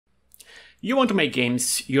You want to make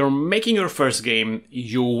games, you're making your first game,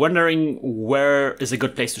 you're wondering where is a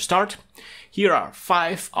good place to start. Here are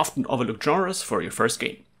 5 often overlooked genres for your first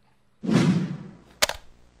game.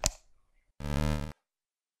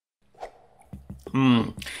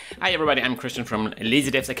 Hi everybody, I'm Christian from Lazy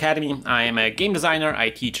Devs Academy. I am a game designer, I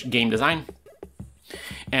teach game design.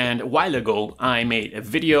 And a while ago I made a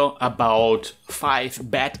video about 5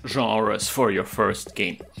 bad genres for your first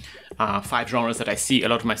game. 5 genres that I see a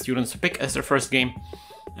lot of my students pick as their first game,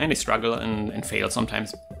 and they struggle and fail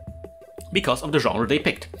sometimes because of the genre they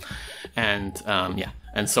picked. And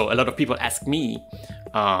and so a lot of people ask me,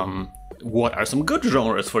 what are some good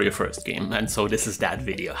genres for your first game? And so this is that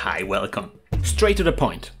video. Hi, welcome. Straight to the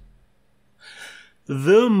point.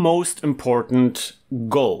 The most important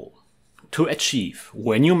goal to achieve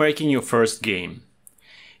when you're making your first game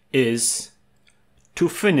is to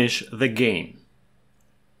finish the game.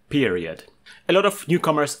 Period. A lot of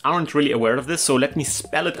newcomers aren't really aware of this, so let me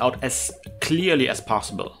spell it out as clearly as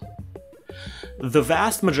possible. The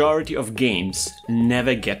vast majority of games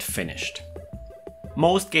never get finished.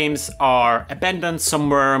 Most games are abandoned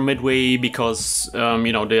somewhere midway because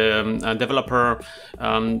the developer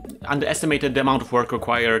underestimated the amount of work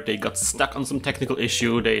required, they got stuck on some technical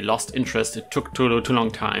issue, they lost interest, it took too long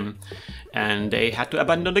time, and they had to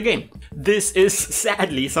abandon the game. This is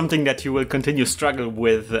sadly something that you will continue to struggle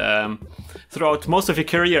with throughout most of your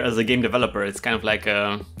career as a game developer. It's kind of like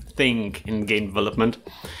a thing in game development,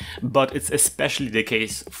 but it's especially the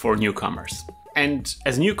case for newcomers. And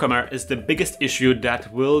as a newcomer is the biggest issue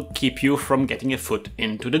that will keep you from getting a foot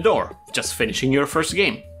into the door, just finishing your first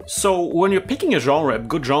game. So when you're picking a genre, a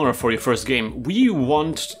good genre for your first game,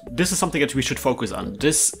 this is something that we should focus on.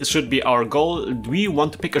 This should be our goal. We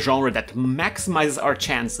want to pick a genre that maximizes our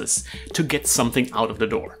chances to get something out of the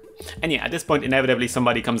door. And yeah, at this point, inevitably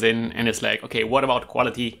somebody comes in and it's like, okay, what about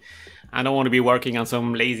quality? I don't want to be working on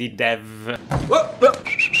some lazy dev. Whoa, whoa.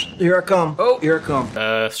 Here I come. Oh, here I come.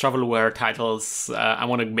 Shovelware titles. I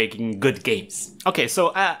want to be making good games. Okay,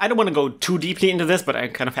 so I don't want to go too deeply into this, but I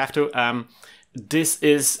kind of have to. This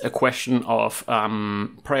is a question of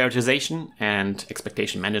prioritization and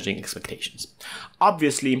expectation, managing expectations.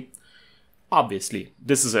 Obviously,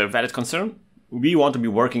 this is a valid concern. We want to be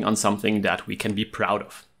working on something that we can be proud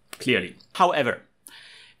of, clearly. However,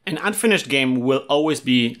 an unfinished game will always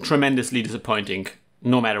be tremendously disappointing,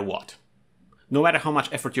 no matter what. No matter how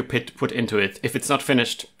much effort you put into it, if it's not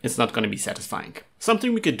finished, it's not going to be satisfying.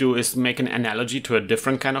 Something we could do is make an analogy to a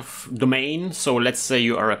different kind of domain. So let's say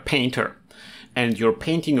you are a painter and you're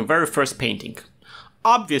painting your very first painting.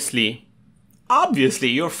 Obviously,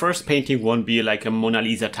 your first painting won't be like a Mona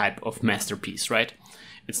Lisa type of masterpiece, right?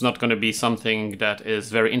 It's not going to be something that is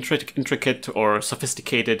very intricate or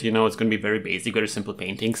sophisticated, it's going to be very basic, very simple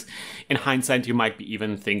paintings. In hindsight, you might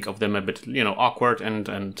even think of them a bit, awkward and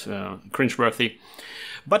cringeworthy.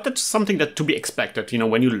 But that's something that to be expected,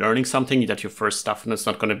 when you're learning something, that your first stuff, and it's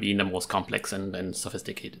not going to be the most complex and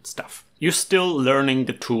sophisticated stuff. You're still learning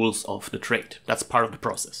the tools of the trade. That's part of the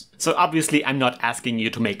process. So obviously, I'm not asking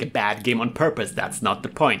you to make a bad game on purpose. That's not the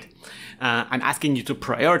point. I'm asking you to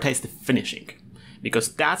prioritize the finishing.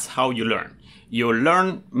 Because that's how you learn. You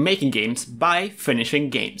learn making games by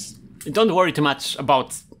finishing games. Don't worry too much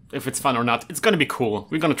about if it's fun or not. It's gonna be cool.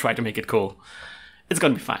 We're gonna try to make it cool. It's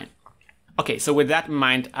gonna be fine. Okay, so with that in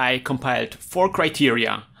mind, I compiled 4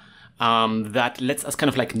 criteria that lets us kind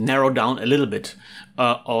of like narrow down a little bit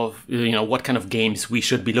of what kind of games we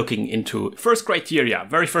should be looking into.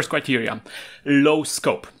 Very first criteria, low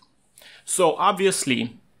scope. So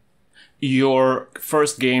obviously, your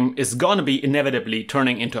first game is gonna be inevitably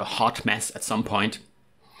turning into a hot mess at some point.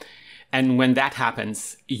 And when that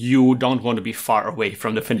happens, you don't want to be far away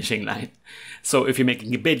from the finishing line. So if you're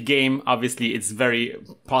making a big game, obviously it's very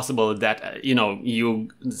possible that,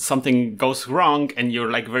 something goes wrong and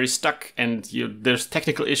you're like very stuck and there's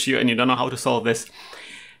technical issue and you don't know how to solve this.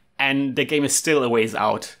 And the game is still a ways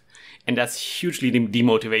out. And that's hugely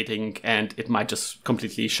demotivating, and it might just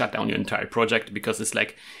completely shut down your entire project because it's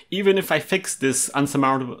like, even if I fix this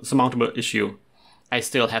unsurmountable issue, I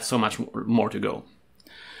still have so much more to go.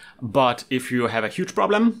 But if you have a huge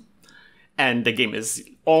problem and the game is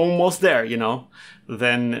almost there,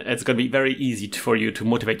 then it's going to be very easy for you to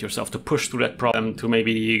motivate yourself to push through that problem, to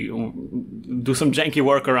maybe do some janky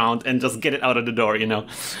workaround and just get it out of the door,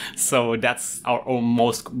 So that's our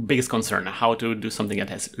biggest concern, how to do something that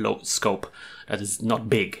has low scope, that is not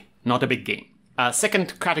big, not a big game.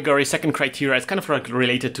 Second criteria is kind of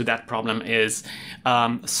related to that problem is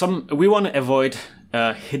we want to avoid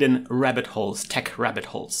hidden rabbit holes, tech rabbit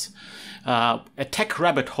holes. A tech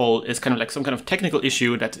rabbit hole is kind of like some kind of technical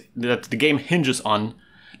issue that the game hinges on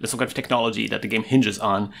some kind of technology that the game hinges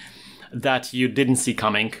on that you didn't see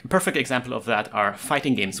coming. A perfect example of that are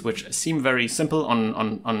fighting games, which seem very simple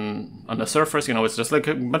on the surface. You know, it's just like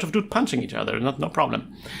a bunch of dudes punching each other, no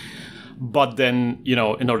problem. But then, you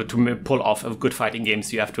know, in order to pull off a good fighting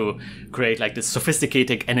games, you have to create like this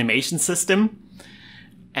sophisticated animation system.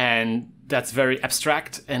 And that's very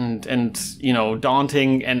abstract and you know,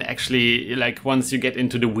 daunting. And actually, like, once you get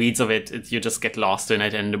into the weeds of it, you just get lost in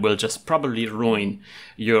it and it will just probably ruin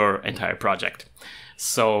your entire project.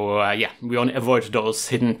 So yeah, we want to avoid those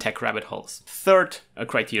hidden tech rabbit holes. Third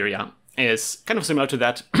criteria is kind of similar to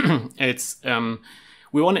that. It's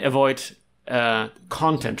we want to avoid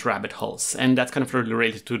content rabbit holes, and that's kind of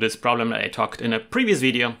related to this problem that I talked in a previous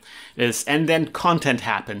video, is and then content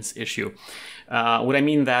happens issue. What I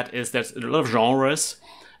mean that is there's a lot of genres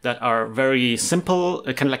that are very simple,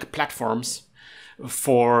 kind of like platforms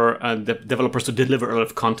for the developers to deliver a lot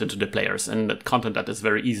of content to the players, and that content that is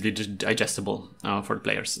very easily digestible for the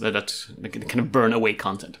players, that kind of burn away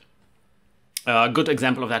content. A good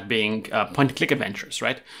example of that being point-and-click adventures,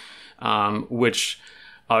 right? Which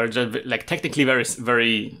are just, like, technically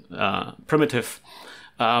very primitive,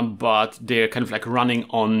 but they're kind of like running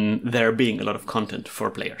on there being a lot of content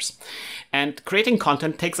for players. And creating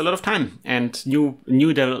content takes a lot of time, and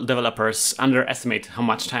new developers underestimate how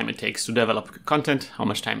much time it takes to develop content, how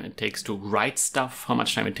much time it takes to write stuff, how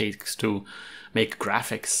much time it takes to make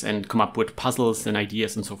graphics and come up with puzzles and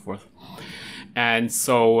ideas and so forth. And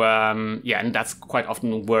so, yeah, and that's quite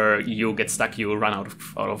often where you get stuck. You run out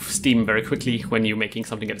of steam very quickly when you're making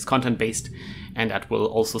something that is content-based, and that will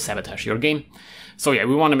also sabotage your game. So yeah,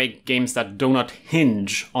 we want to make games that do not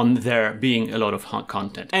hinge on there being a lot of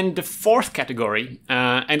content. And the fourth category,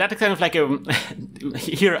 and that is kind of like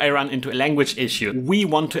here I run into a language issue. We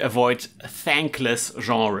want to avoid thankless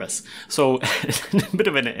genres. So a bit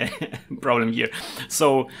of a problem here.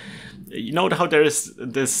 So you know how there is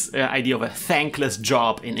this idea of a thankless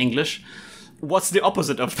job in English? What's the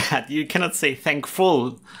opposite of that? You cannot say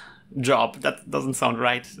thankful job. That doesn't sound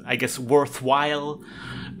right. I guess worthwhile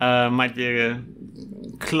might be a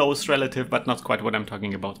close relative, but not quite what I'm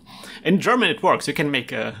talking about. In German it works. You can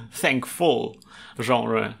make a thankful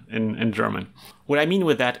genre in German. What I mean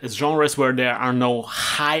with that is genres where there are no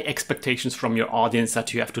high expectations from your audience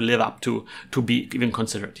that you have to live up to be even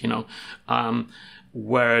considered, you know.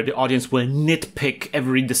 Where the audience will nitpick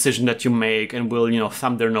every decision that you make and will, you know,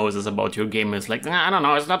 thumb their noses about your game. Is like, I don't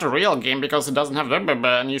know, it's not a real game because it doesn't have blah, blah,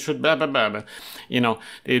 blah, and you should blah, blah, blah, blah. You know,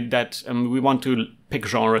 that we want to pick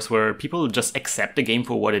genres where people just accept the game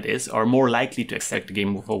for what it is, or more likely to accept the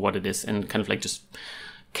game for what it is, and kind of like just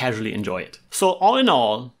casually enjoy it. So all in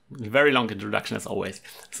all, very long introduction as always.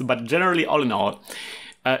 So, but generally, all in all,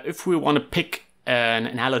 if we want to pick an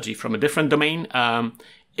analogy from a different domain,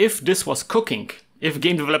 if this was cooking, if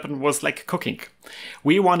game development was like cooking,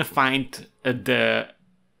 we want to find the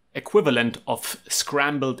equivalent of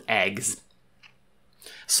scrambled eggs.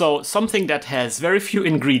 So something that has very few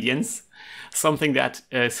ingredients, something that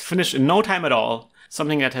is finished in no time at all,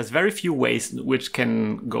 something that has very few ways which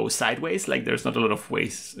can go sideways, like there's not a lot of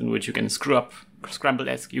ways in which you can screw up scrambled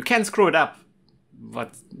eggs. You can screw it up,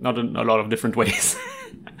 but not in a lot of different ways.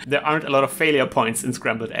 There aren't a lot of failure points in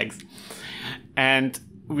scrambled eggs. And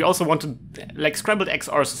we also want to, like, scrambled eggs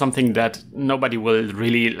are something that nobody will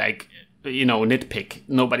really, like, you know, nitpick.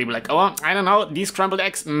 Nobody will like, oh, I don't know, these scrambled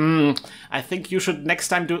eggs, I think you should next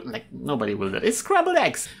time do, like, nobody will do it. It's scrambled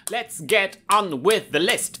eggs. Let's get on with the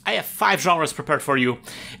list. I have 5 genres prepared for you.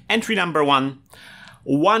 Entry number 1,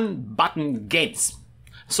 one-button games.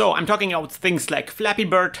 So I'm talking about things like Flappy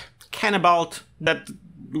Bird, Cannibal, that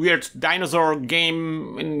weird dinosaur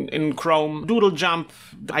game in Chrome, Doodle Jump.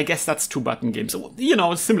 I guess that's 2-button games. So, you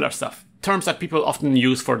know, similar stuff. Terms that people often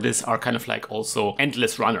use for this are kind of like also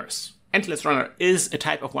endless runners. Endless runner is a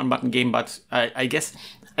type of 1-button game, but I guess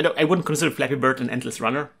I wouldn't consider Flappy Bird an endless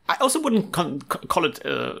runner. I also wouldn't call it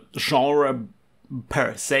a genre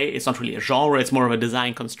per se. It's not really a genre. It's more of a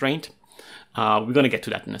design constraint. We're going to get to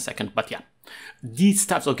that in a second. But yeah, these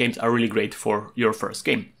types of games are really great for your first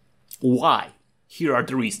game. Why? Here are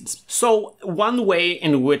the reasons. So one way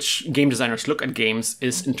in which game designers look at games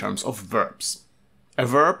is in terms of verbs. A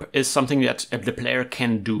verb is something that the player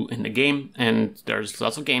can do in the game, and there's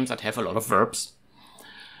lots of games that have a lot of verbs.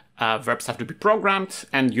 Verbs have to be programmed,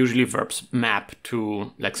 and usually verbs map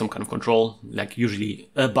to like some kind of control, like usually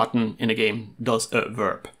a button in a game does a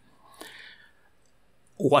verb.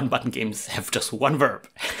 1-button games have just one verb.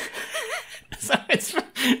 So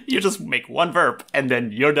you just make one verb and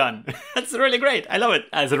then you're done. That's really great. I love it.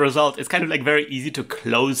 As a result, it's kind of like very easy to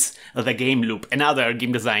close the game loop, another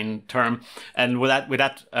game design term. And with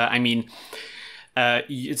that, I mean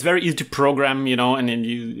It's very easy to program, you know, and then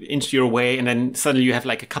you inch your way, and then suddenly you have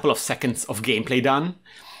like a couple of seconds of gameplay done.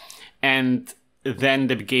 And then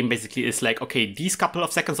the game basically is like, okay, these couple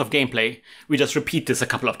of seconds of gameplay, we just repeat this a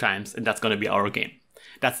couple of times, and that's going to be our game.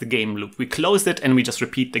 That's the game loop. We close it, and we just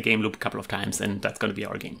repeat the game loop a couple of times, and that's going to be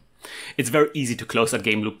our game. It's very easy to close that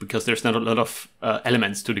game loop because there's not a lot of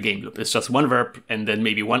elements to the game loop. It's just one verb, and then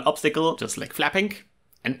maybe one obstacle, just like flapping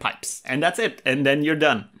and pipes. And that's it, and then you're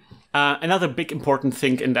done. Another big important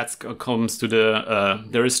thing, and that comes to the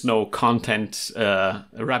there is no content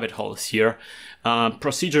rabbit holes here.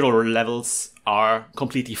 Procedural levels are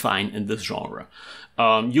completely fine in this genre.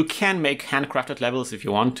 You can make handcrafted levels if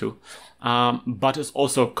you want to, but it's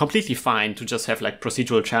also completely fine to just have like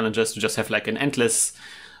procedural challenges, to just have like an endless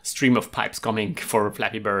stream of pipes coming for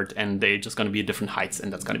Flappy Bird, and they're just going to be at different heights,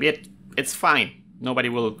 and that's going to be it. It's fine. Nobody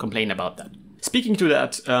will complain about that. Speaking to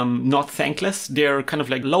that, not thankless, they're kind of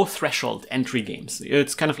like low threshold entry games.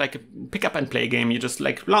 It's kind of like a pick up and play game. You just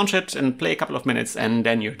like launch it and play a couple of minutes, and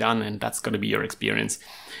then you're done, and that's going to be your experience.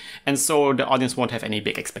 And so the audience won't have any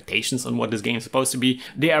big expectations on what this game is supposed to be.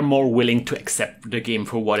 They are more willing to accept the game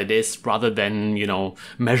for what it is, rather than, you know,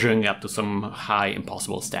 measuring up to some high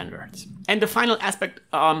impossible standards. And the final aspect,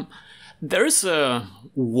 there's a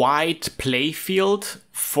wide play field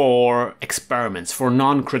for experiments, for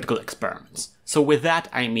non-critical experiments. So with that,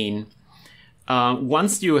 I mean,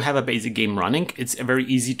 once you have a basic game running, it's very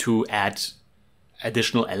easy to add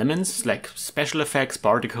additional elements like special effects,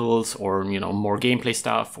 particles, or, you know, more gameplay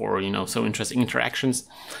stuff, or, you know, some interesting interactions.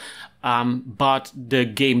 But the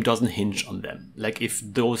game doesn't hinge on them. Like, if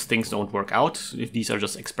those things don't work out, if these are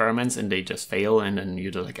just experiments and they just fail, and then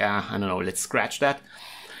you're just like, I don't know, let's scratch that,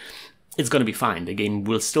 it's going to be fine. The game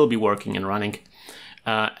will still be working and running.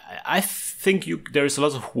 I think there's a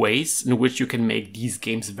lot of ways in which you can make these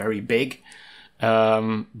games very big,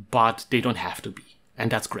 but they don't have to be. And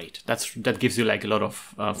that's great. That gives you like a lot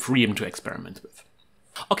of freedom to experiment with.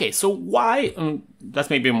 Okay, so why, that's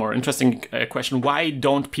maybe a more interesting question, why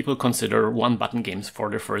don't people consider one-button games for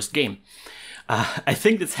their first game? I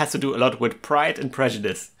think this has to do a lot with Pride and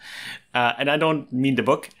Prejudice. And I don't mean the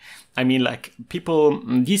book. I mean, like,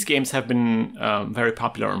 these games have been very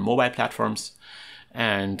popular on mobile platforms,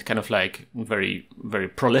 and kind of like very, very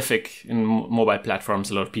prolific in mobile platforms.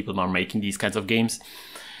 A lot of people are making these kinds of games.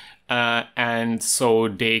 And so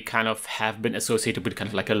they kind of have been associated with kind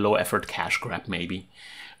of like a low effort cash grab, maybe,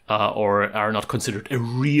 or are not considered a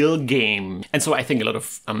real game. And so I think a lot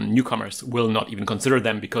of newcomers will not even consider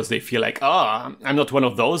them because they feel like, I'm not one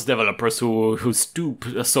of those developers who stoop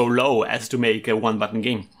so low as to make a one-button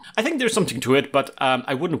game. I think there's something to it, but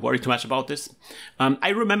I wouldn't worry too much about this. I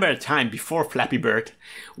remember a time before Flappy Bird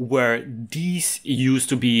where these used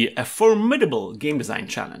to be a formidable game design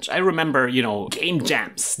challenge. I remember, you know, game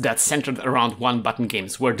jams that centered around one-button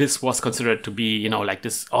games, where this was considered to be, you know, like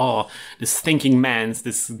this thinking man's,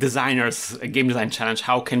 this designer's game design challenge.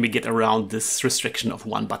 How can we get around this restriction of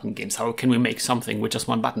one-button games? How can we make something with just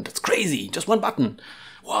one button? That's crazy! Just one button!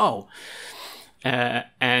 Wow!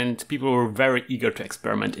 And people were very eager to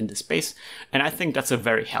experiment in this space. And I think that's a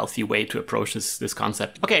very healthy way to approach this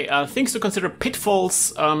concept. Okay, things to consider: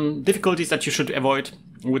 pitfalls, difficulties that you should avoid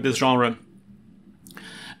with this genre.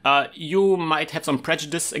 You might have some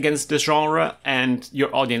prejudice against this genre, and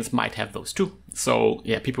your audience might have those too. So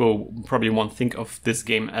yeah, people probably won't think of this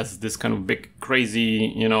game as this kind of big,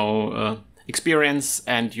 crazy, you know, experience,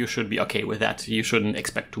 and you should be okay with that. You shouldn't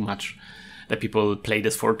expect too much. That people play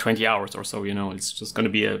this for 20 hours or so, you know, it's just going to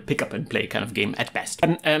be a pick up and play kind of game at best.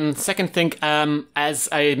 Second thing, as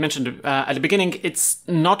I mentioned at the beginning, it's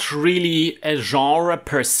not really a genre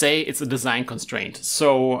per se, it's a design constraint.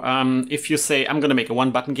 So if you say, I'm going to make a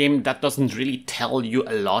one-button game, that doesn't really tell you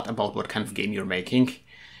a lot about what kind of game you're making.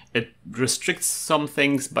 It restricts some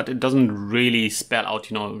things, but it doesn't really spell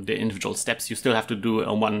out, you know, the individual steps. You still have to do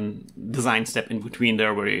a one design step in between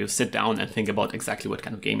there where you sit down and think about exactly what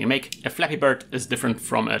kind of game you make. A Flappy Bird is different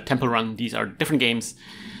from a Temple Run. These are different games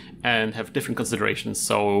and have different considerations.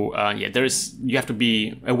 So yeah, you have to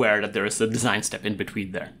be aware that there is a design step in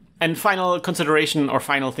between there. And final consideration or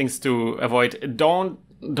final things to avoid: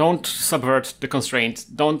 don't subvert the constraint.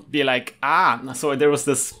 Don't be like, so there was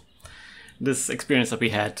this experience that we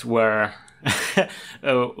had where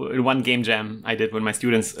one game jam I did with my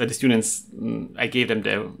students, I gave them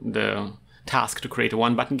the task to create a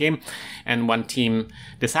one-button game, and one team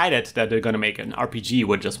decided that they're going to make an RPG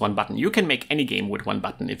with just one button. You can make any game with one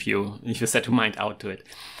button if you set your mind out to it.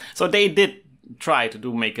 So they did try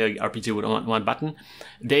to make a RPG with one button.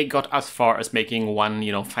 They got as far as making one,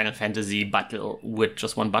 Final Fantasy battle with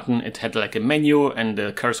just one button. It had like a menu, and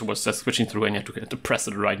the cursor was just switching through, and you had to press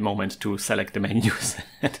at the right moment to select the menus.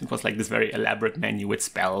 And it was like this very elaborate menu with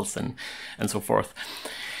spells and so forth.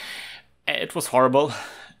 It was horrible.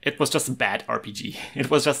 It was just a bad RPG. It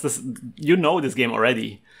was just this, this game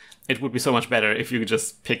already. It would be so much better if you could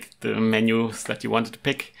just pick the menus that you wanted to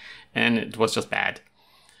pick, and it was just bad.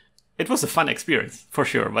 It was a fun experience, for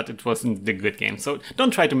sure, but it wasn't a good game. So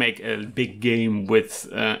don't try to make a big game with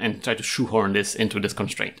and try to shoehorn this into this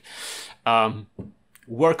constraint.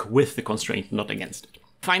 Work with the constraint, not against it.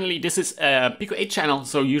 Finally, this is a Pico 8 channel,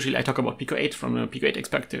 so usually I talk about Pico 8 from a Pico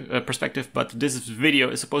 8 perspective, but this video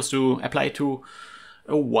is supposed to apply to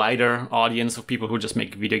a wider audience of people who just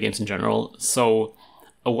make video games in general. So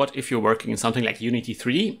what if you're working in something like Unity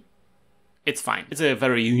 3D? It's fine. It's a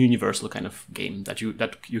very universal kind of game that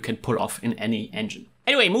you can pull off in any engine.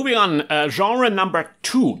 Anyway, moving on. Genre number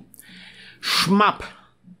 2. Shmups.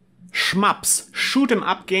 Shoot 'em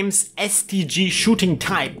up games, STG shooting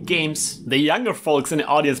type games. The younger folks in the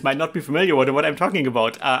audience might not be familiar with what I'm talking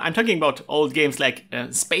about. I'm talking about old games like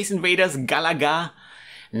Space Invaders, Galaga,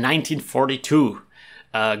 1942,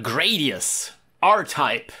 Gradius,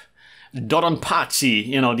 R-Type,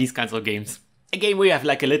 Dodonpachi, these kinds of games. A game where you have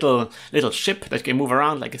like a little ship that can move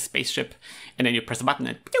around like a spaceship, and then you press a button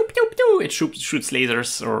and pew, pew, pew, it shoots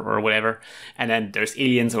lasers or whatever, and then there's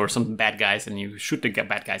aliens or some bad guys, and you shoot the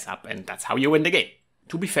bad guys up, and that's how you win the game.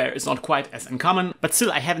 To be fair, it's not quite as uncommon, but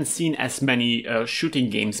still I haven't seen as many shooting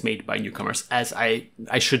games made by newcomers as I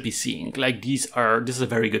should be seeing. Like this is a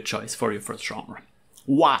very good choice for your first genre.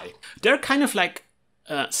 Why? They're kind of like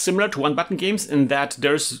similar to one-button games in that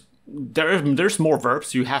there's more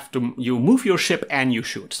verbs. You move your ship and you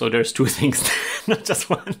shoot. So there's two things, not just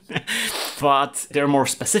one. But they're more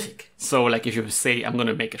specific. So like if you say I'm going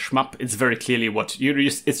to make a shmup, it's very clearly what you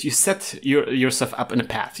set yourself up in a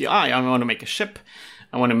path. I want to make a ship.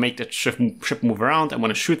 I want to make that ship move around. I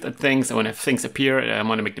want to shoot at things. I want to have things appear. I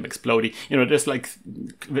want to make them explode. There's like,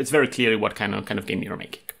 it's very clearly what kind of game you're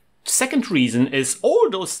making. Second reason is all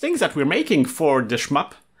those things that we're making for the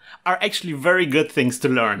shmup are actually very good things to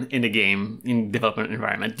learn in the game, in development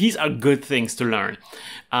environment. These are good things to learn.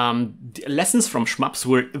 The lessons from shmups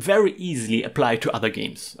were very easily applied to other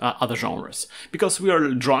games, other genres, because we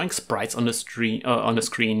are drawing sprites on the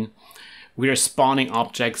screen. We are spawning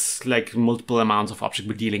objects, like multiple amounts of objects.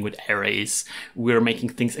 We're dealing with arrays. We're making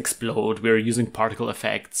things explode. We're using particle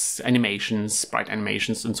effects, animations, sprite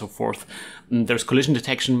animations, and so forth. There's collision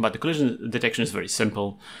detection, but the collision detection is very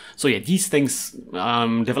simple. So yeah, these things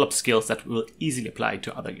develop skills that will easily apply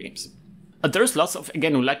to other games. There's lots of,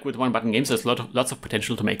 again, like with one-button games, there's lots of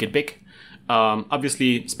potential to make it big.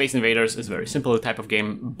 Obviously, Space Invaders is a very simple type of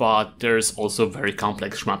game, but there's also very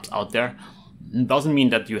complex shmups out there. Doesn't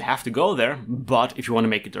mean that you have to go there, but if you want to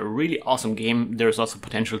make it a really awesome game, there's also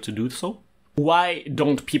potential to do so. Why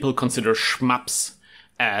don't people consider shmups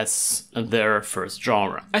as their first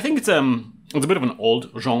genre? I think it's a bit of an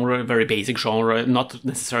old genre, a very basic genre, not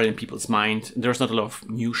necessarily in people's mind. There's not a lot of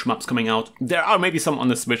new shmups coming out. There are maybe some on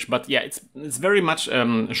the Switch, but yeah, it's very much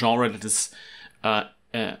a genre that is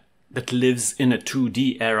that lives in a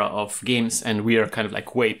 2D era of games, and we are kind of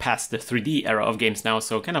like way past the 3D era of games now,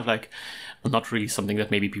 so kind of like not really something that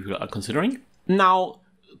maybe people are considering. Now,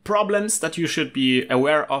 problems that you should be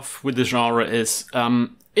aware of with the genre is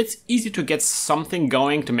it's easy to get something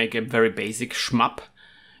going to make a very basic shmup.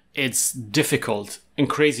 It's difficult and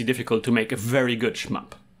crazy difficult to make a very good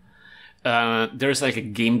shmup. There's like a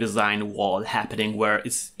game design wall happening where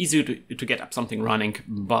it's easy to get up something running,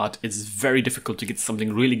 but it's very difficult to get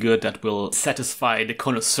something really good that will satisfy the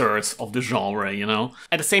connoisseurs of the genre,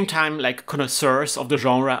 At the same time, like, connoisseurs of the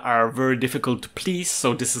genre are very difficult to please,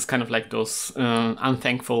 so this is kind of like those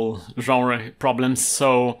unthankful genre problems.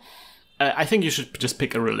 So I think you should just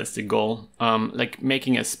pick a realistic goal, like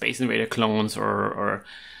making a Space Invader clones or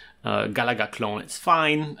Galaga clone is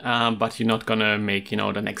fine, but you're not gonna make,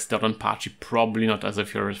 the next Dodonpachi, probably not as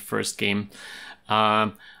of your first game.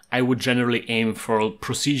 I would generally aim for a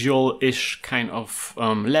procedural-ish kind of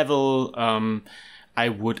level. I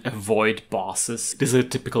would avoid bosses. This is a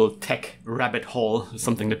typical tech rabbit hole,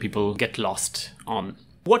 something that people get lost on.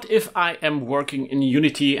 What if I am working in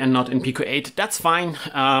Unity and not in Pico 8? That's fine.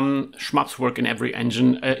 Shmups work in every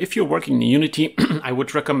engine. If you're working in Unity, I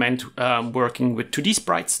would recommend working with 2D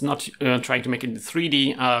sprites, not trying to make it in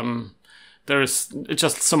 3D. It's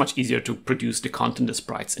just so much easier to produce the content, the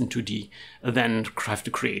sprites in 2D than have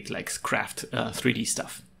to craft 3D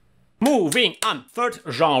stuff. Moving on, third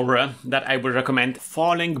genre that I would recommend,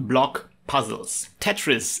 falling block Puzzles,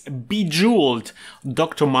 Tetris, Bejeweled,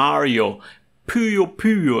 Dr. Mario, Puyo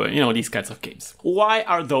Puyo, you know, these kinds of games. Why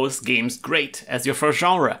are those games great as your first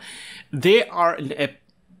genre? They are a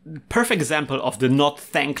perfect example of the not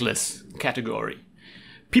thankless category.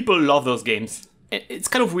 People love those games. It's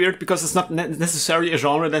kind of weird because it's not necessarily a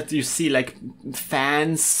genre that you see like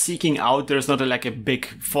fans seeking out. There's not like a big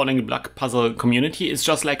falling block puzzle community. It's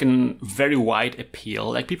just like a very wide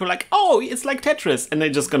appeal. Like people are like, oh, it's like Tetris, and they're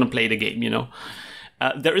just gonna play the game, you know.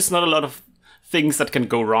 There is not a lot of things that can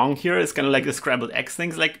go wrong here. It's kind of like the Scrambled Eggs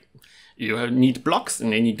things. Like you need blocks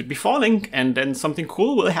and they need to be falling, and then something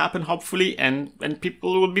cool will happen, hopefully, and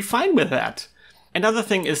people will be fine with that. Another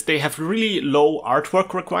thing is they have really low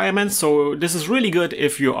artwork requirements, so this is really good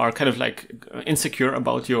if you are kind of like insecure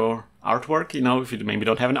about your artwork, you know, if you maybe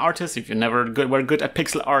don't have an artist, if you never were good at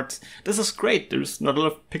pixel art. This is great. There's not a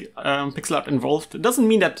lot of pixel art involved. It doesn't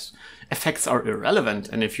mean that effects are irrelevant,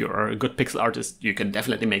 and if you're a good pixel artist, you can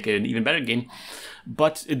definitely make an even better game,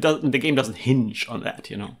 but the game doesn't hinge on that,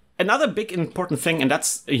 you know. Another big important thing, and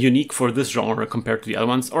that's unique for this genre compared to the other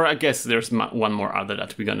ones, or I guess there's one more other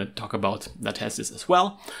that we're going to talk about that has this as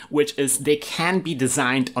well, which is they can be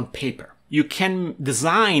designed on paper. You can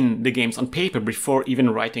design the games on paper before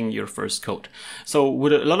even writing your first code. So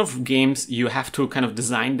with a lot of games, you have to kind of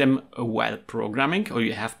design them while programming, or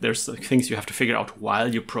there's things you have to figure out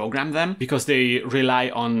while you program them, because they rely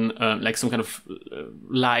on like some kind of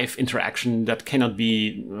live interaction that cannot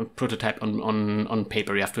be prototyped on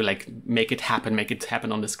paper. You have to like make it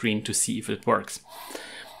happen on the screen to see if it works.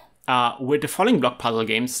 With the falling block puzzle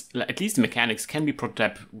games, at least the mechanics can be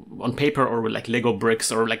prototyped on paper or with like Lego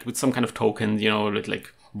bricks or like with some kind of token, you know, with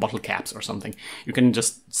like bottle caps or something. You can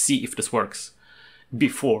just see if this works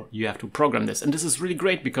before you have to program this. And this is really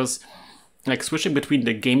great because like switching between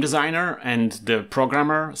the game designer and the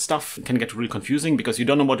programmer stuff can get really confusing because you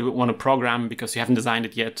don't know what you want to program because you haven't designed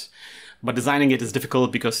it yet. But designing it is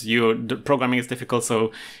difficult because the programming is difficult,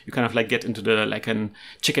 so you kind of like get into the like a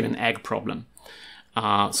chicken and egg problem.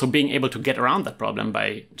 So being able to get around that problem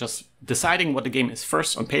by just deciding what the game is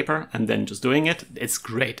first on paper and then just doing it, it's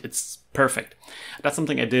great. It's perfect. That's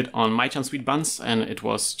something I did on My Chance Sweet Buns, and it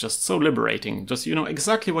was just so liberating. Just, you know,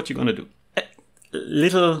 exactly what you're going to do. A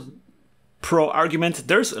little pro argument.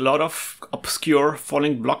 There's a lot of obscure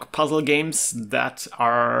falling block puzzle games that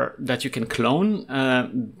you can clone.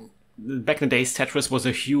 Back in the days, Tetris was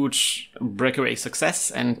a huge breakaway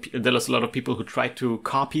success, and there was a lot of people who tried to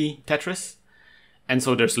copy Tetris. And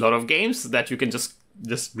so there's a lot of games that you can just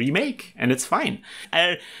remake, and it's fine.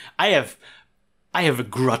 I have a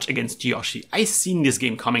grudge against Yoshi. I seen this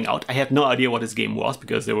game coming out. I had no idea what this game was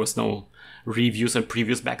because there was no reviews and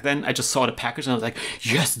previews back then. I just saw the package and I was like,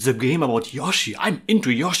 yes, it's a game about Yoshi. I'm into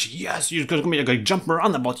Yoshi. Yes, you're gonna make a jump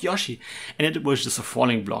around about Yoshi. And it was just a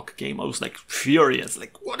falling block game. I was like furious.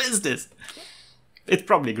 Like, what is this? It's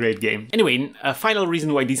probably a great game. Anyway, a final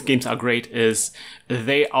reason why these games are great is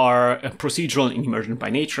they are procedural and emergent by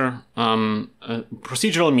nature.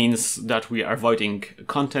 Procedural means that we are avoiding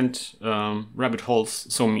content rabbit holes.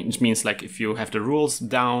 So it means like if you have the rules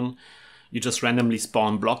down, you just randomly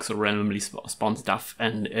spawn blocks or randomly spawn stuff,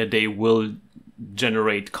 and they will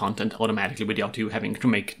generate content automatically without you having to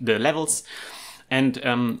make the levels. And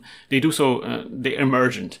they do so, they're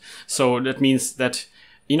emergent. So that means that,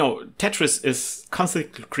 you know, Tetris is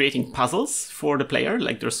constantly creating puzzles for the player.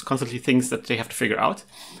 Like there's constantly things that they have to figure out.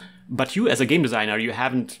 But you as a game designer, you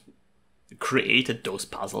haven't created those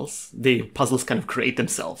puzzles. The puzzles kind of create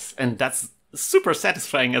themselves. And that's super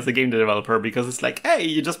satisfying as a game developer because it's like, hey,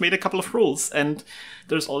 you just made a couple of rules and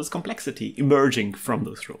there's all this complexity emerging from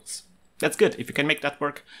those rules. That's good. If you can make that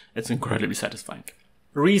work, it's incredibly satisfying.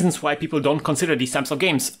 Reasons why people don't consider these types of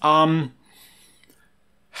games.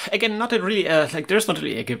 Again, not a really there's not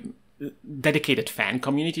really a dedicated fan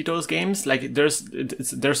community to those games. Like there's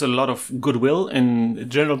a lot of goodwill in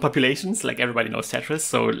general populations. Like everybody knows Tetris,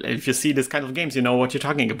 so if you see this kind of games, you know what you're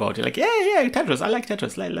talking about. You're like, yeah, Tetris. I like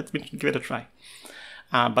Tetris. Let me give it a try.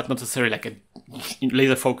 But not necessarily like a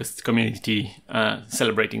laser-focused community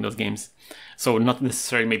celebrating those games. So not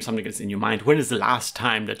necessarily maybe something that's in your mind. When is the last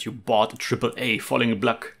time that you bought a AAA falling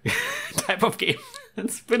block type of game?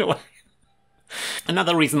 It's been a while.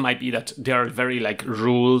 Another reason might be that they are very like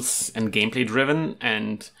rules and gameplay driven,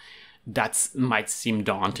 and that might seem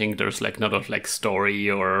daunting. There's like not a like story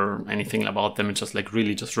or anything about them. It's just like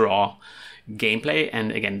really just raw gameplay.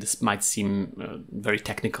 And again, this might seem very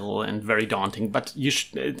technical and very daunting, but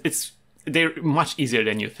they're much easier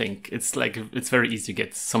than you think. It's very easy to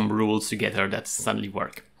get some rules together that suddenly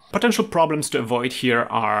work. Potential problems to avoid here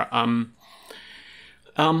are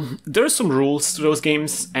There are some rules to those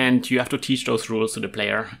games, and you have to teach those rules to the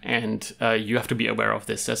player, and you have to be aware of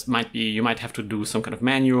this. You might have to do some kind of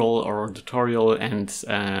manual or tutorial, and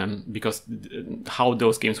because how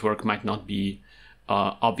those games work might not be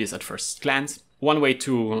obvious at first glance. One way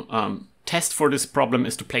to test for this problem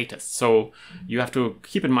is to playtest. So you have to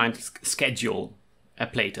keep in mind, schedule a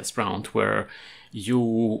playtest round where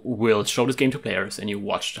you will show this game to players and you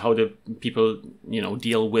watch how the people,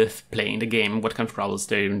 deal with playing the game, what kind of troubles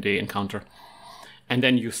they encounter. And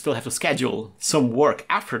then you still have to schedule some work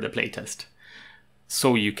after the playtest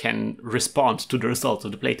so you can respond to the results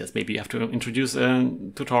of the playtest. Maybe you have to introduce a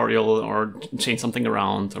tutorial or change something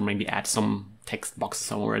around, or maybe add some text box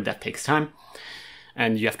somewhere. That takes time.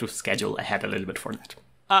 And you have to schedule ahead a little bit for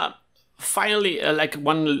that. Finally, like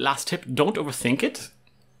one last tip, don't overthink it.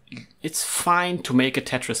 It's fine to make a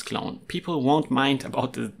Tetris clone. People won't mind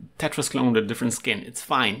about the Tetris clone with a different skin. It's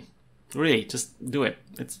fine. Really, just do it.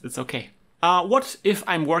 It's okay. What if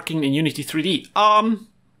I'm working in Unity 3D?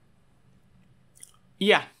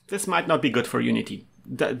 Yeah, this might not be good for Unity.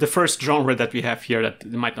 The first genre that we have here that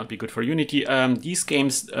might not be good for Unity. These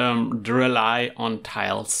games rely on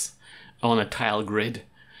tiles, on a tile grid.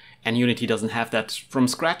 And Unity doesn't have that from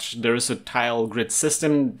scratch. There is a tile grid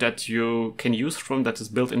system that you can use that is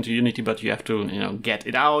built into Unity, but you have to, get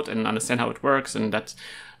it out and understand how it works, and that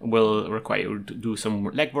will require you to do some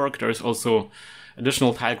legwork. There is also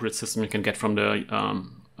additional tile grid system you can get from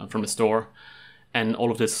the store, and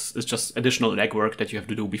all of this is just additional legwork that you have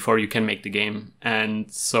to do before you can make the game.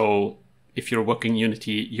 And so, if you're working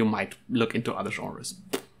Unity, you might look into other genres.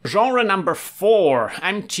 Genre number 4.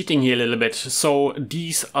 I'm cheating here a little bit. So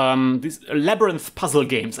these Labyrinth puzzle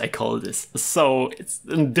games, I call this. So it's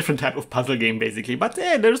a different type of puzzle game basically, but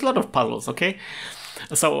there's a lot of puzzles, okay?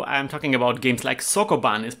 So I'm talking about games like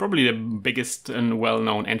Sokoban is probably the biggest and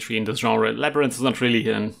well-known entry in this genre. Labyrinth is not really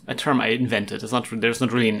a term I invented. There's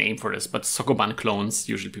not really a name for this, but Sokoban clones,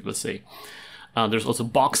 usually people say. There's also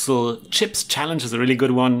Boxel. Chips Challenge is a really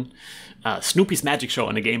good one. Snoopy's Magic Show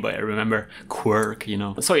on the Game Boy, I remember. Quirk,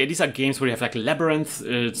 So yeah, these are games where you have like Labyrinth.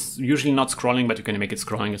 It's usually not scrolling, but you can make it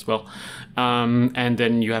scrolling as well. And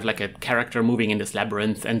then you have like a character moving in this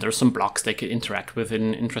labyrinth, and there's some blocks they can interact with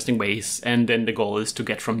in interesting ways. And then the goal is to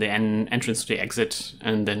get from the entrance to the exit,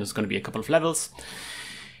 and then there's going to be a couple of levels.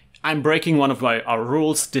 I'm breaking one of our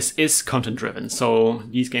rules. This is content-driven, so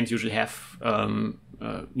these games usually have,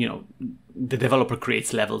 the developer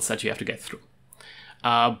creates levels that you have to get through.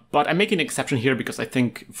 But I'm making an exception here because I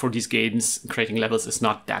think for these games, creating levels is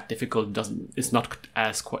not that difficult. It's not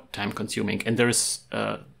as time consuming, and there's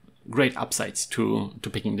great upsides to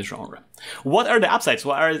picking the genre. What are the upsides?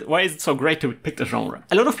 Why is it so great to pick the genre?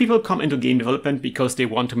 A lot of people come into game development because they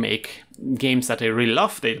want to make games that they really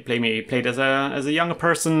love. They played as a younger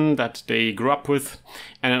person that they grew up with,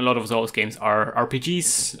 and a lot of those games are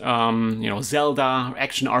RPGs, Zelda,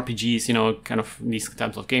 action RPGs, kind of these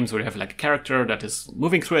types of games where you have like a character that is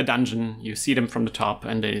moving through a dungeon. You see them from the top,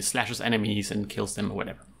 and they slashes enemies and kills them or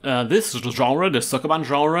whatever. This genre, the Sokoban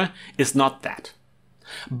genre, is not that.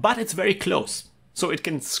 But it's very close, so it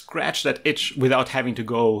can scratch that itch without having to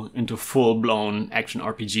go into full-blown action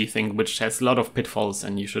RPG thing, which has a lot of pitfalls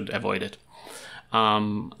and you should avoid it.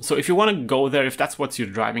 So if you want to go there, if that's what your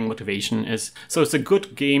driving motivation is, so it's a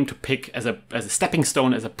good game to pick as a stepping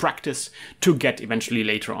stone, as a practice to get eventually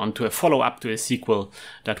later on to a follow-up, to a sequel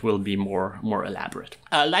that will be more elaborate.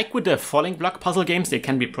 Like with the falling block puzzle games, they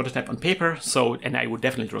can be prototyped on paper, and I would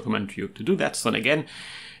definitely recommend you to do that. So again,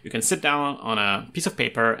 you can sit down on a piece of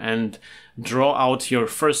paper and draw out your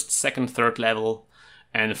first, second, third level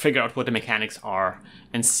and figure out what the mechanics are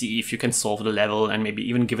and see if you can solve the level, and maybe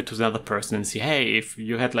even give it to another person and see, hey, if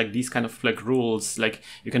you had like these kind of like rules, like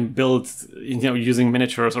you can build, using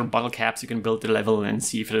miniatures or bottle caps, you can build the level and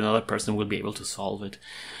see if another person will be able to solve it.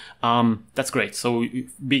 That's great. So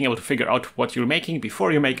being able to figure out what you're making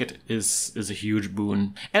before you make it is a huge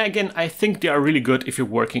boon. And again, I think they are really good if you're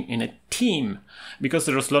working in a team, because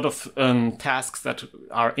there's a lot of tasks that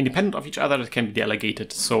are independent of each other that can be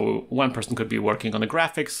delegated. So one person could be working on the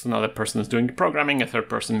graphics, another person is doing the programming, a third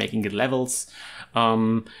person making the levels.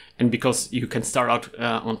 And because you can start out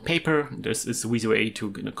on paper, there's this easy way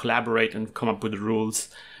to collaborate and come up with the rules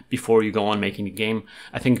before you go on making the game.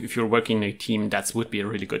 I think if you're working in a team, that would be a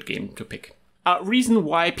really good game to pick. Reason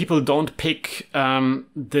why people don't pick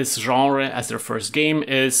this genre as their first game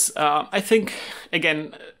is, I think,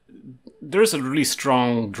 again, there's a really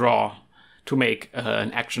strong draw to make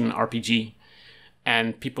an action RPG,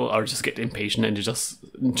 and people are just get impatient and they just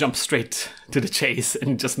jump straight to the chase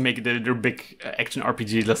and just make their big action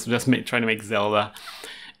RPG. Try to make Zelda,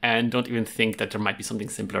 and don't even think that there might be something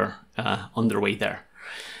simpler on their way there.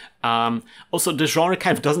 Also, the genre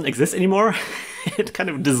kind of doesn't exist anymore. It kind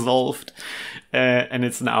of dissolved, and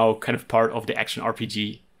it's now kind of part of the action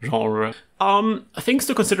RPG genre. Things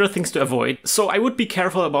to consider, things to avoid. So I would be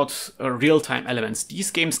careful about real-time elements. These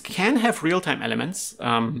games can have real-time elements.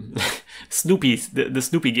 Snoopy's, the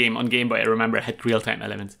Snoopy game on Game Boy, I remember, had real-time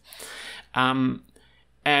elements.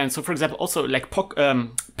 And so, for example, also like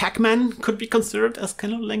Pac-Man could be considered as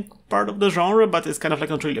kind of like part of the genre, but it's kind of like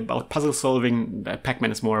not really about puzzle solving.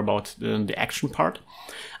 Pac-Man is more about the action part.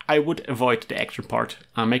 I would avoid the action part,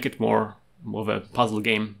 make it more of a puzzle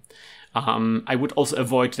game. I would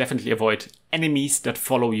also definitely avoid enemies that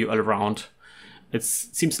follow you around. It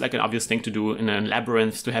seems like an obvious thing to do in a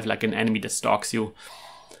labyrinth, to have like an enemy that stalks you.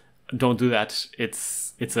 Don't do that.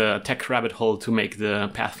 It's a tech rabbit hole to make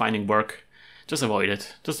the pathfinding work. Just avoid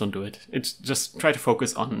it. Just don't do it. It's just try to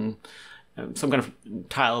focus on some kind of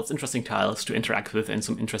tiles, interesting tiles to interact with, and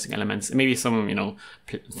some interesting elements. And maybe some,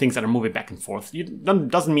 things that are moving back and forth.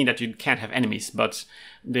 Doesn't mean that you can't have enemies, but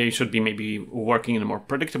they should be maybe working in a more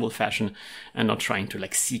predictable fashion and not trying to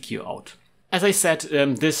like seek you out. As I said,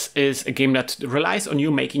 this is a game that relies on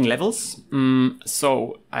you making levels.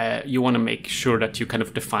 So you want to make sure that you kind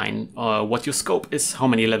of define what your scope is, how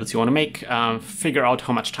many levels you want to make, figure out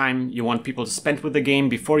how much time you want people to spend with the game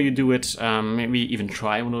before you do it. Maybe even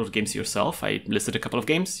try one of those games yourself. I listed a couple of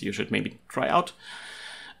games you should maybe try out.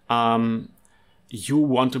 You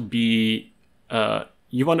want to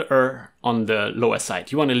err on the lower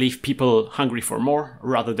side. You want to leave people hungry for more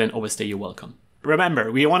rather than overstay your welcome.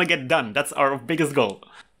 Remember, we want to get done. That's our biggest goal.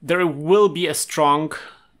 There will be a strong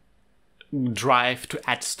drive to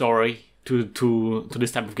add story to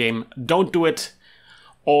this type of game. Don't do it,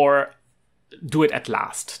 or do it at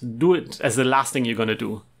last. Do it as the last thing you're gonna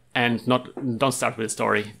do, and don't start with a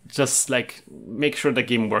story. Just like make sure the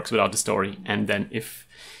game works without the story, and then if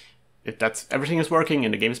that's everything is working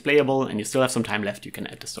and the game is playable and you still have some time left, you can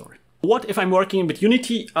add the story. What if I'm working with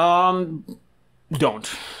Unity? Don't.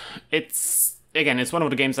 It's one of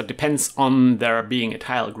the games that depends on there being a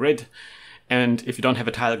tile grid. And if you don't have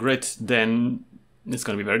a tile grid, then it's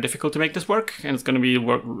going to be very difficult to make this work. And it's going to be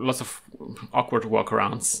lots of awkward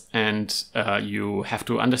workarounds. And you have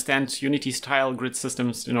to understand Unity's tile grid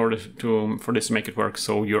systems in order for this to make it work.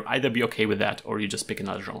 So you'll either be okay with that or you just pick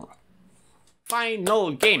another genre.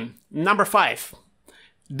 Final game, number 5.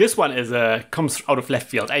 This one comes out of left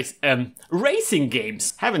field. Racing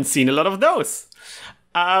games. Haven't seen a lot of those.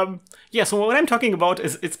 So what I'm talking about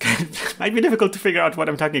is it might be difficult to figure out what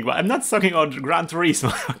I'm talking about. I'm not talking about Gran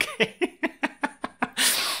Turismo, okay?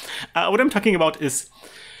 What I'm talking about is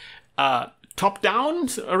top-down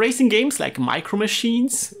racing games like Micro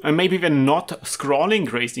Machines, and maybe even not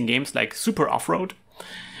scrolling racing games like Super Off-Road,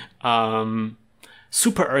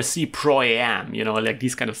 Super RC Pro-Am, like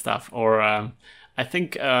these kind of stuff. Or I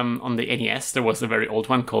think on the NES there was a very old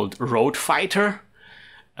one called Road Fighter.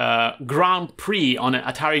 Grand Prix on an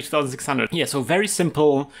Atari 2600. Yeah, so very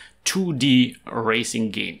simple 2D racing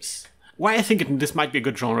games. Why I think this might be a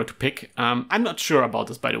good genre to pick, I'm not sure about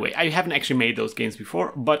this, by the way. I haven't actually made those games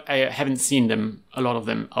before, but I haven't seen a lot of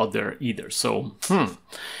them out there either. So,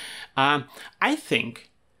 I think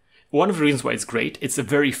one of the reasons why it's great, it's a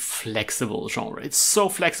very flexible genre. It's so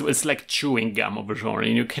flexible, it's like chewing gum of a genre.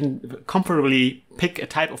 And you can comfortably pick a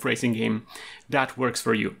type of racing game that works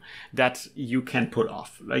for you, that you can put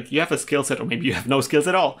off. Like you have a skill set, or maybe you have no skills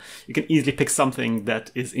at all. You can easily pick something that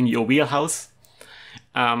is in your wheelhouse,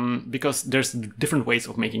 because there's different ways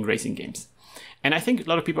of making racing games. And I think a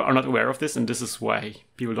lot of people are not aware of this, and this is why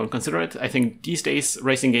people don't consider it. I think these days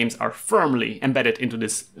racing games are firmly embedded into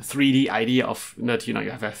this 3D idea of that, you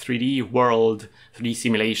have a 3D world, 3D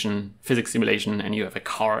simulation, physics simulation, and you have a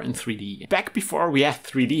car in 3D. Back before we had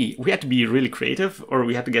 3D, we had to be really creative, or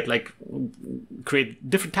we had to create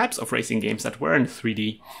different types of racing games that were in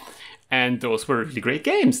 3D. And those were really great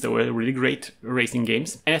games. They were really great racing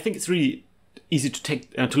games. And I think it's really easy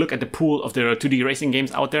to look at the pool of the 2D racing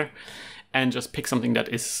games out there and just pick something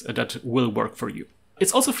that will work for you.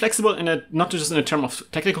 It's also flexible not just in terms of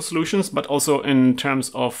technical solutions, but also in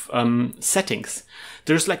terms of settings.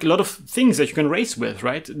 There's like a lot of things that you can race with,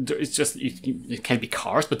 right? It's just it can be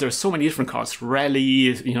cars, but there's so many different cars: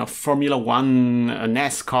 rally, Formula One,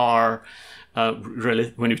 NASCAR.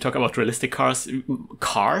 When you talk about realistic cars,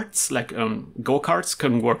 karts like go-karts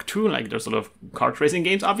can work too. Like there's a lot of kart racing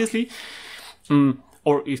games, obviously,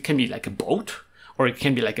 or it can be like a boat. Or it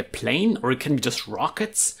can be like a plane, or it can be just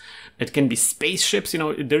rockets. It can be spaceships.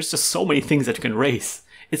 There's just so many things that you can race.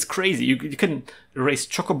 It's crazy. You can race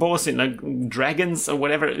chocobos and like dragons or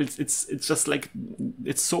whatever. It's just like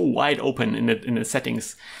it's so wide open in the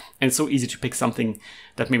settings, and it's so easy to pick something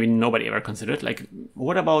that maybe nobody ever considered. Like,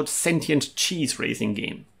 what about sentient cheese racing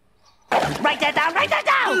game? Write that down, write that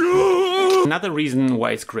down! Another reason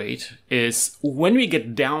why it's great is when we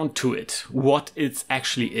get down to it, what it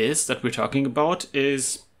actually is that we're talking about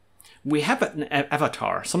is we have an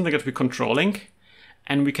avatar, something that we're controlling,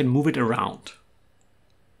 and we can move it around.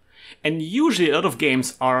 And usually a lot of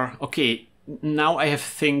games are, okay, now I have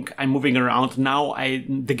to think, I'm moving around, now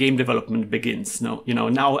the game development begins. Now,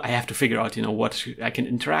 now I have to figure out, what I can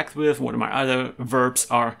interact with, what my other verbs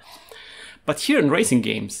are. But here in racing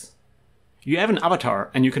games, you have an avatar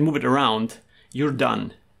and you can move it around, you're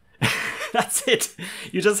done. That's it.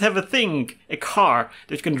 You just have a car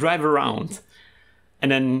that you can drive around.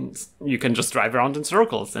 And then you can just drive around in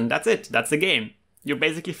circles, and that's it. That's the game. You're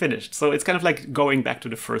basically finished. So it's kind of like going back to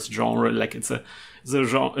the first genre. Like it's a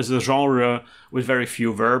genre with very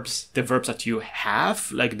few verbs. The verbs that you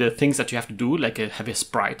have, like the things that you have to do, like have a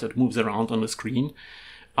sprite that moves around on the screen,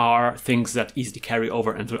 are things that easily carry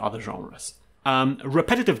over into other genres.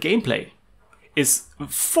 Repetitive gameplay is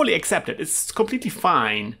fully accepted. It's completely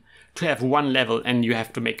fine to have one level and you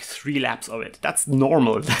have to make 3 laps of it. That's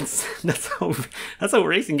normal. That's how a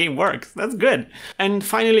racing game works. That's good. And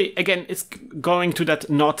finally, again, it's going to that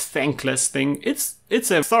not thankless thing. It's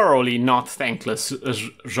a thoroughly not thankless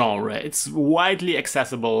genre. It's widely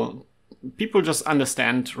accessible. People just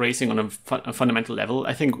understand racing on a fundamental level.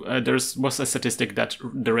 I think there was a statistic that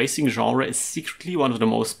the racing genre is secretly one of the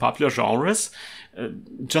most popular genres,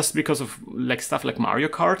 just because of like stuff like Mario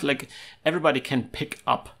Kart. Like everybody can pick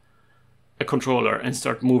up a controller and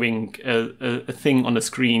start moving a thing on the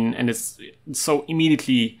screen, and it's so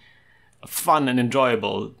immediately fun and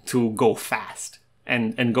enjoyable to go fast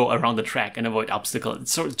and go around the track and avoid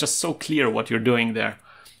obstacles. It's just so clear what you're doing there.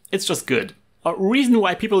 It's just good. A reason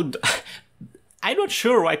why people... I'm not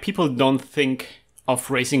sure why people don't think of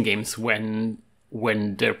racing games when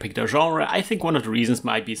they pick their genre. I think one of the reasons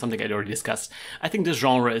might be something I'd already discussed. I think this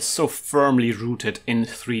genre is so firmly rooted in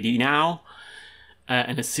 3D now,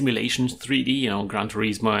 and a simulation 3D, Gran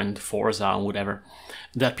Turismo and Forza and whatever,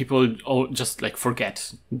 that people just like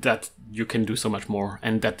forget that you can do so much more,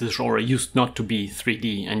 and that this genre used not to be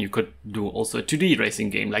 3D, and you could do also a 2D racing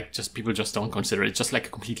game. Like people just don't consider it, just like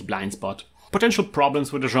a completely blind spot. Potential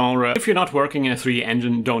problems with the genre: if you're not working in a 3D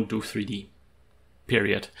engine, don't do 3D.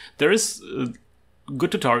 Period. There is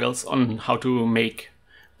good tutorials on how to make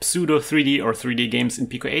pseudo 3D or 3D games in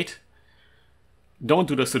Pico 8. Don't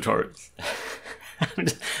do those tutorials.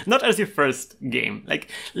 Not as your first game, like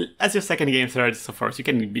as your second game, third, so forth. It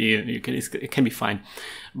can be fine,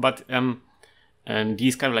 but and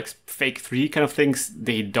these kind of like fake 3D kind of things,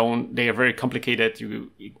 they are very complicated.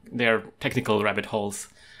 They are technical rabbit holes,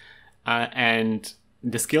 and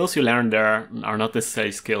the skills you learn there are not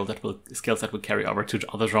necessarily skills that will carry over to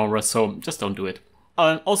other genres. So just don't do it.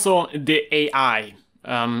 Also, the AI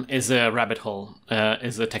is a rabbit hole,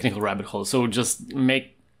 is a technical rabbit hole. So just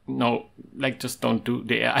just don't do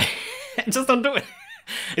the AI. Just don't do it.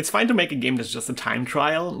 It's fine to make a game that's just a time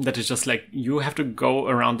trial, that is just like you have to go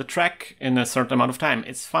around the track in a certain amount of time.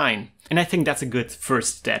 It's fine. And I think that's a good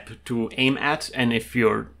first step to aim at. And if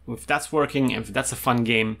that's working, if that's a fun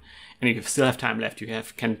game, and if you still have time left,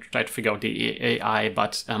 can try to figure out the AI,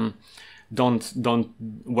 but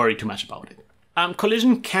don't worry too much about it.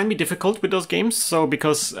 Collision can be difficult with those games, so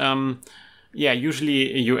because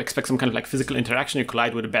usually you expect some kind of like physical interaction. You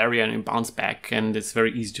collide with a barrier and you bounce back, and it's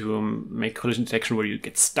very easy to make collision detection where you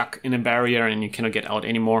get stuck in a barrier and you cannot get out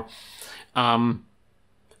anymore.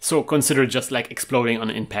 So consider just like exploding on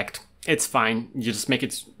impact. It's fine. You just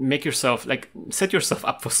make yourself like set yourself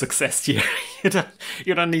up for success here.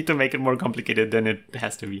 You don't need to make it more complicated than it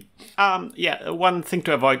has to be. One thing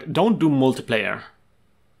to avoid: don't do multiplayer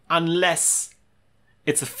unless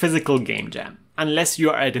it's a physical game jam. Unless you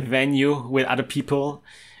are at a venue with other people,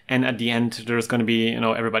 and at the end there's going to be,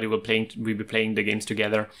 everybody will be playing the games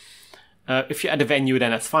together. If you're at a venue, then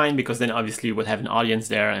that's fine, because then obviously you will have an audience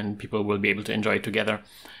there and people will be able to enjoy it together.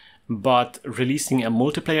 But releasing a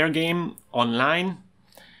multiplayer game online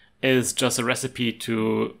is just a recipe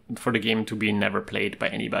for the game to be never played by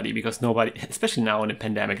anybody, because nobody, especially now in a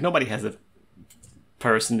pandemic, nobody has a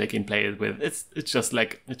person they can play it with. It's just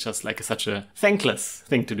like such a thankless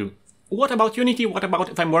thing to do. What about Unity? What about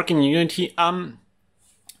if I'm working in Unity?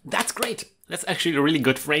 That's great. That's actually a really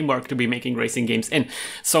good framework to be making racing games in.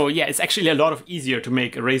 So yeah, it's actually a lot easier to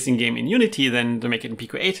make a racing game in Unity than to make it in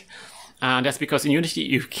Pico 8. That's because in Unity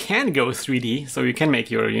you can go 3D, so you can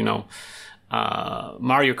make your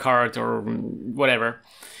Mario Kart or whatever.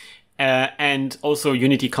 And also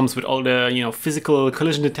Unity comes with all the, you know, physical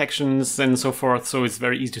collision detections and so forth, so it's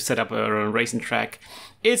very easy to set up a racing track.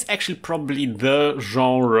 It's actually probably the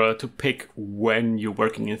genre to pick when you're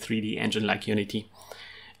working in a 3D engine like Unity.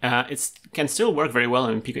 It can still work very well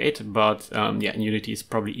in Pico 8, but yeah, in Unity is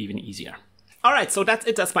probably even easier. All right, so that's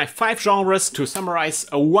it. That's my 5 genres to summarize.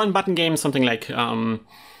 A one-button game, something like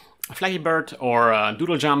Flappy Bird or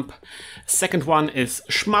Doodle Jump. Second one is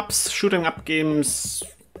shmups, shooting up games.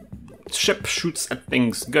 Ship shoots at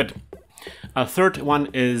things, good. Third one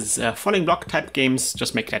is falling block type games,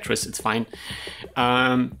 just make Tetris, it's fine.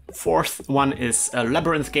 Fourth one is a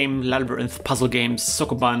labyrinth game, labyrinth puzzle games,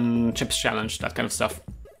 Sokoban, Chips Challenge, that kind of stuff.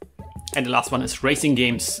 And the last one is racing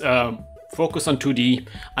games. Focus on 2D,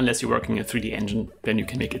 unless you're working in a 3D engine, then you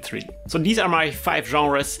can make it 3D. So these are my 5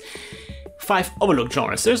 genres. 5 overlooked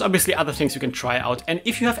genres. There's obviously other things you can try out. And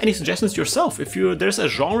if you have any suggestions yourself, if there's a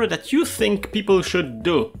genre that you think people should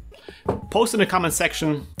do, post in the comment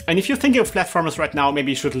section. And if you're thinking of platformers right now,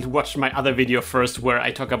 maybe you should watch my other video first where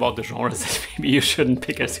I talk about the genres that maybe you shouldn't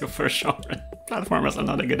pick as your first genre. Platformers are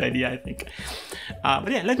not a good idea, I think.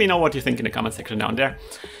 But yeah, let me know what you think in the comment section down there.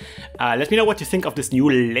 Let me know what you think of this new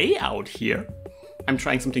layout here. I'm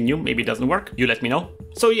trying something new, maybe it doesn't work, you let me know.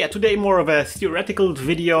 So yeah, today more of a theoretical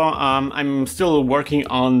video. I'm still working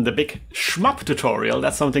on the big shmup tutorial.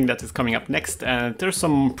 That's something that is coming up next. There's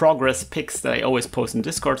some progress pics that I always post in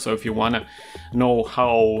Discord, so if you wanna know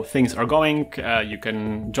how things are going, you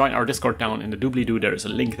can join our Discord down in the doobly-doo, there is a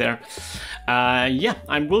link there. Yeah,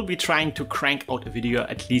 I will be trying to crank out a video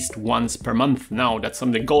at least once per month now. That's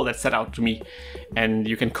something goal that's set out to me, and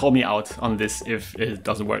you can call me out on this if it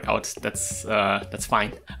doesn't work out. That's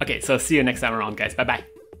fine. Okay, so see you next time around, guys. Bye bye.